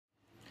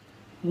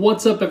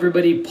What's up,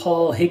 everybody?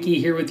 Paul Hickey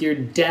here with your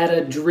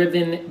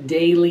data-driven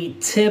daily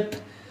tip.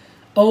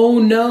 Oh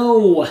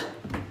no!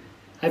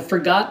 I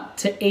forgot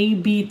to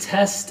A/B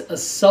test a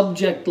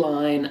subject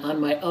line on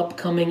my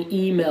upcoming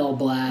email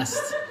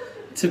blast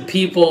to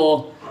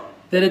people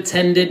that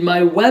attended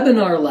my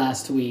webinar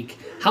last week.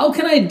 How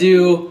can I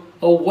do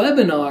a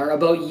webinar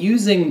about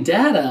using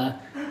data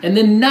and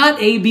then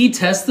not A/B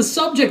test the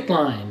subject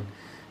line?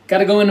 Got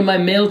to go into my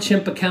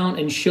Mailchimp account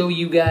and show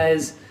you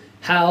guys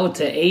how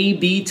to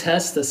A/B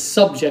test the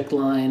subject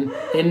line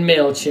in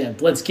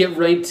Mailchimp. Let's get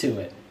right to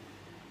it.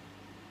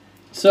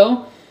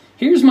 So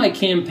here's my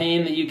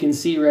campaign that you can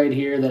see right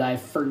here that I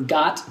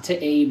forgot to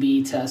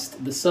A/B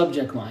test the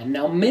subject line.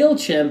 Now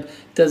Mailchimp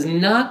does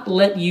not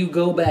let you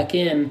go back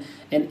in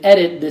and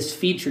edit this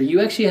feature.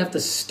 You actually have to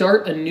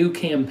start a new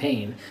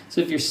campaign. So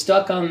if you're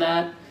stuck on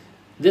that,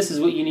 this is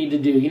what you need to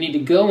do. You need to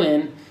go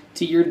in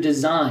to your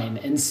design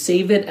and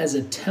save it as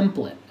a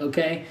template,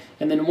 okay?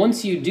 And then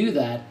once you do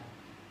that,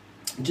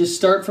 just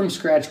start from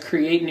scratch,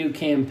 create new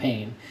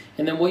campaign.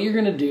 And then what you're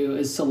gonna do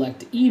is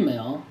select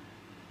email.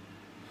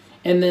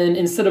 And then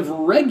instead of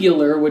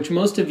regular, which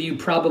most of you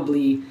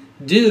probably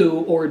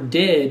do or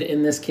did,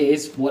 in this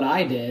case, what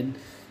I did,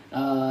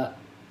 I'm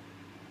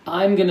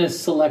gonna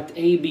select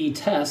A/B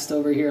test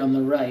over here on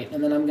the right.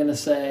 And then I'm gonna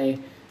say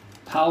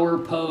Power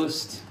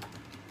Post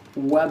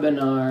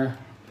Webinar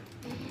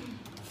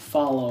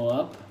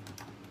Follow-up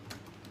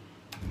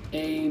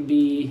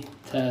A/B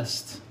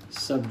test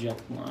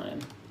subject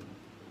line.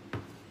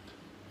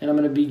 And I'm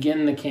going to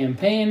begin the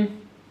campaign.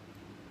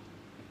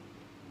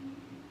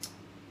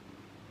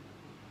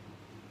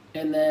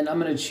 And then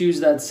I'm going to choose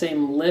that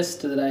same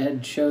list that I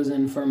had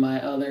chosen for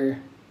my other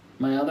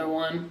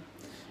one.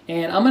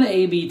 And I'm going to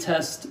A/B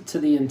test to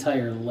the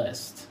entire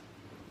list.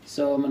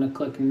 So I'm going to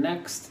click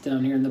next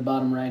down here in the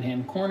bottom right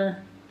hand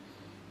corner.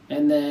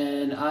 And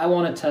then I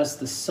want to test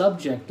the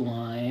subject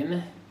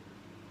line.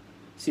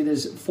 See,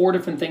 there's 4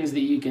 different things that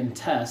you can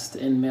test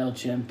in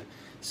Mailchimp.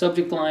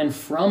 Subject line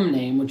from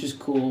name, which is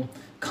cool.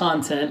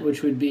 Content,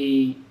 which would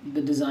be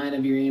the design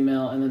of your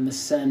email, and then the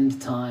send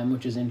time,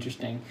 which is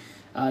interesting.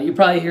 You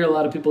probably hear a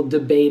lot of people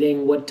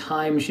debating what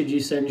time should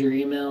you send your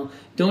email.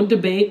 Don't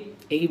debate,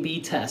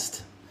 A/B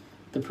test.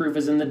 The proof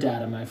is in the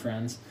data, my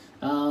friends.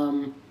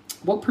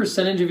 What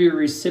percentage of your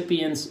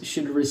recipients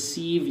should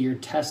receive your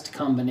test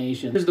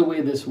combination? Here's the way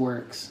this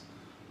works.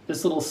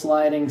 This little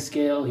sliding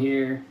scale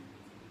here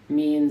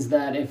means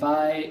that if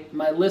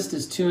my list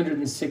is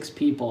 206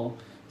 people,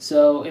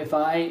 so if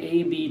I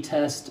A/B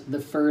test the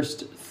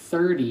first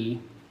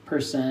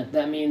 30%,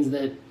 that means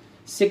that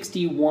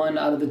 61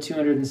 out of the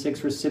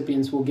 206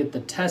 recipients will get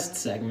the test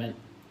segment.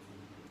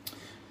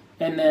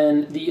 And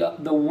then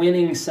the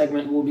winning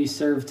segment will be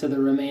served to the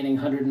remaining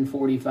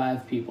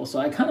 145 people. So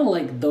I kind of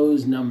like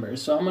those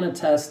numbers. So I'm going to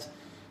test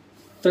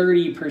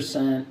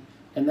 30%,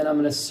 and then I'm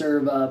going to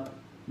serve up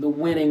the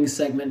winning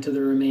segment to the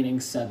remaining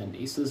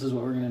 70. So this is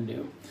what we're going to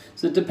do.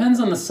 So it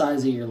depends on the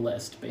size of your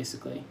list,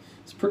 basically.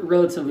 It's a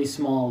relatively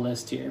small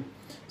list here.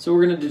 So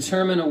we're going to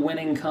determine a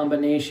winning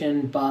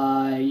combination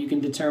by, you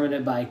can determine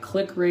it by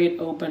click rate,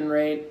 open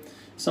rate,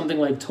 something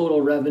like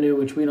total revenue,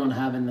 which we don't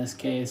have in this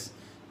case.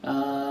 We're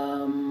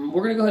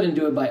going to go ahead and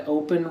do it by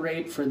open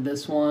rate for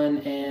this one,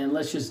 and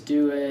let's just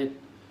do it.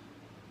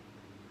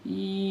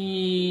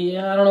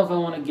 Yeah, I don't know if I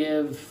want to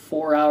give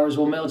 4 hours.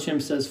 Well,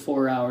 Mailchimp says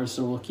 4 hours,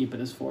 so we'll keep it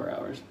as 4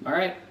 hours. All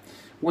right.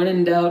 When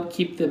in doubt,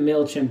 keep the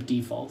Mailchimp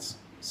defaults.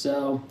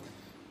 So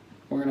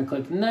we're going to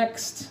click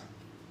next.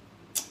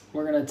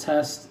 We're going to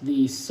test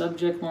the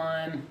subject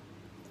line.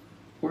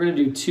 We're going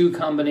to do 2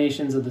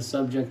 combinations of the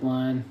subject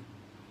line.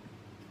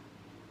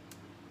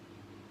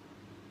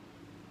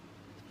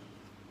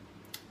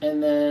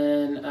 And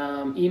then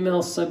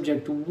email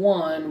subject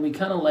 1, we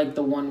kind of like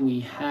the one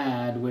we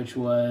had, which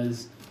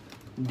was,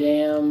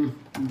 damn,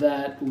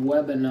 that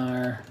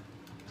webinar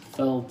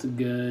felt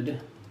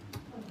good.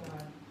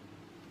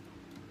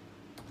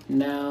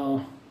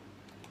 Now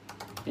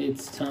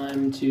it's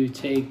time to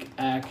take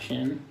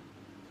action.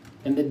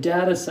 And the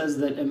data says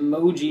that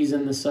emojis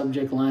in the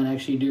subject line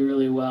actually do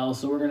really well.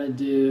 So we're going to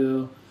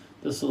do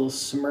this little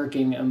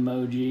smirking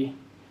emoji.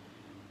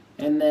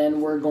 And then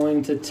we're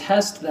going to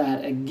test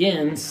that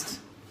against,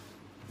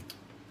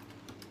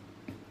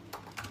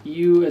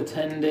 you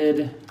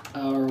attended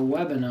our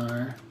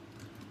webinar.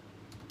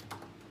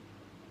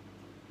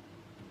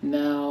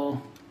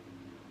 Now,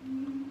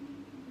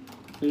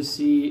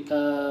 receive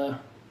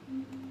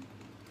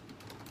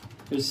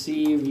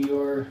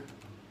your,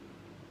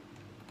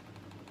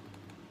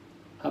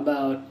 how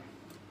about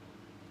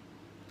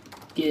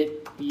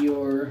get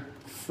your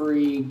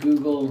free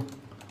Google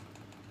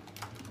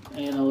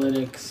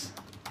Analytics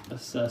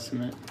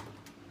assessment.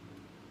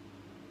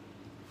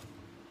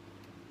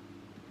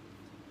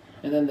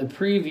 And then the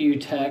preview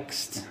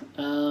text,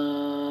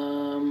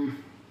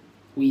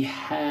 we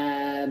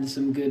had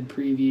some good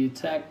preview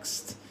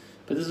text,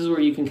 but this is where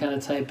you can kind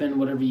of type in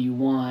whatever you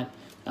want.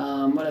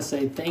 I'm going to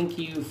say thank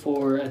you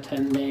for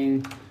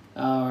attending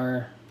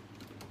our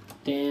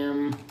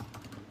damn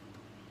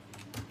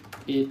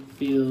It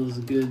feels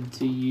good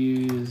to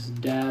use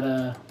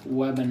data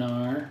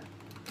webinar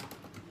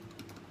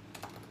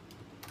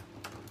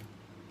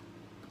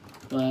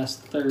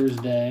last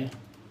Thursday.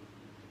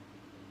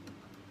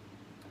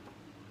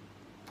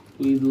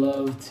 We'd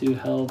love to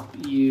help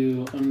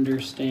you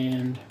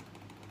understand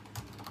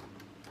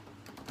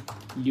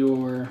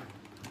your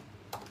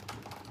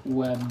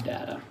web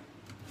data.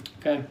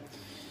 Okay.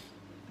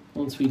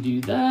 Once we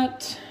do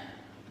that,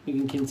 we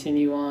can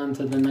continue on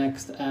to the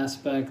next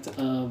aspect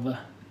of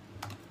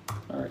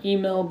our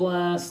email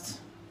blast,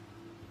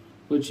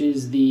 which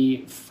is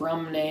the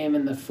from name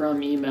and the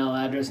from email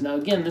address. Now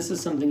again, this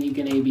is something you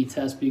can A/B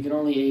test, but you can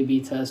only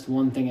A/B test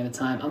one thing at a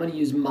time. I'm going to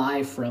use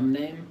my from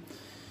name,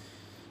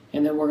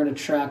 and then we're going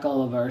to track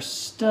all of our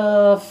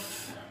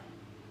stuff.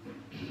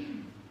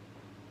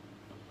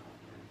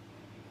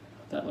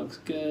 That looks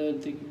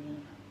good. Thank you.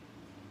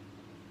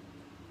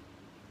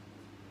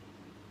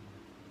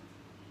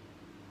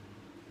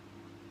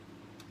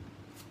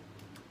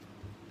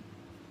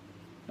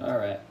 All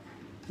right,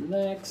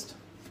 next.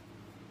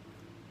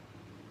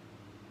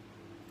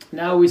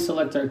 Now we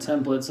select our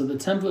template. So the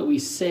template we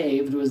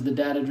saved was the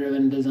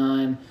data-driven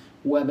design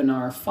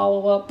webinar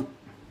follow-up.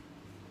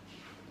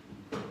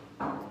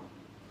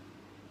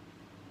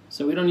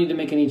 So we don't need to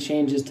make any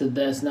changes to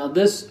this. Now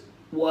this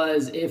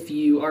was if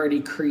you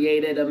already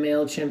created a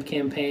Mailchimp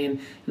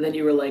campaign and then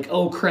you were like,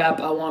 oh crap,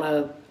 I want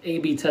to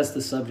A/B test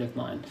the subject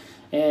line.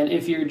 And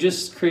if you're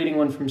just creating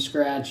one from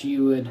scratch,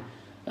 you would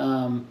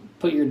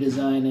put your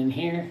design in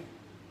here.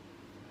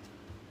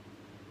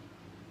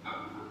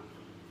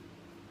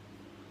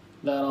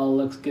 That all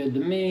looks good to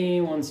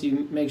me. Once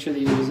you make sure that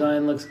your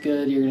design looks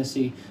good, you're going to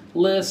see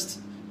list,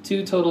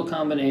 2 total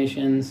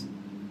combinations.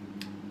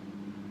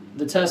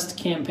 The test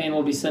campaign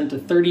will be sent to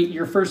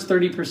your first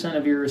 30%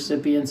 of your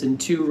recipients in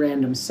 2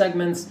 random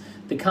segments.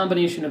 The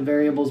combination of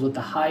variables with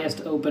the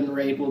highest open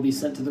rate will be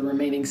sent to the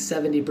remaining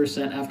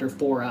 70% after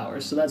 4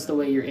 hours. So that's the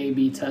way your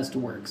A/B test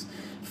works.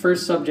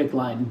 First subject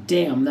line,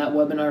 damn, that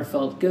webinar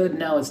felt good.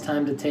 Now it's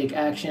time to take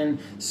action.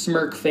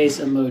 Smirk face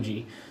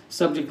emoji.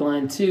 Subject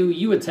line 2,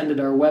 you attended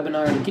our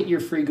webinar and get your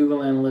free Google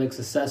Analytics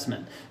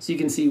assessment. So you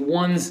can see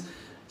one's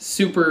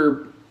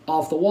super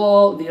off the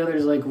wall, the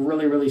other's like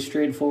really, really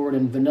straightforward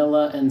and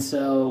vanilla. And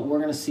so we're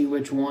going to see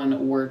which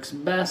one works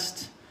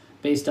best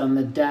based on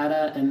the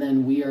data, and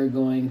then we are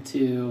going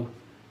to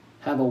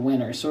have a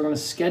winner. So we're going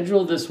to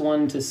schedule this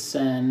one to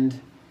send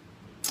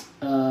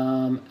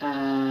I'm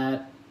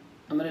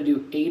going to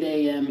do 8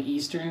 a.m.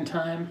 Eastern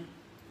time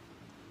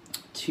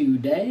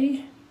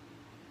today.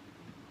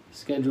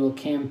 Schedule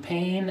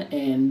campaign,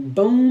 and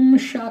boom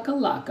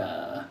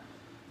shakalaka.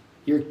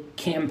 Your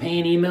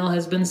campaign email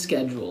has been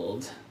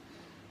scheduled.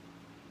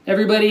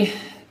 Everybody,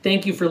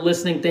 thank you for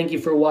listening. Thank you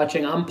for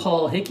watching. I'm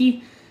Paul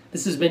Hickey.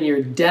 This has been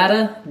your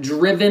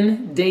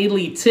data-driven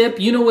daily tip.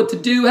 You know what to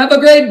do. Have a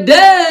great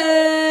day!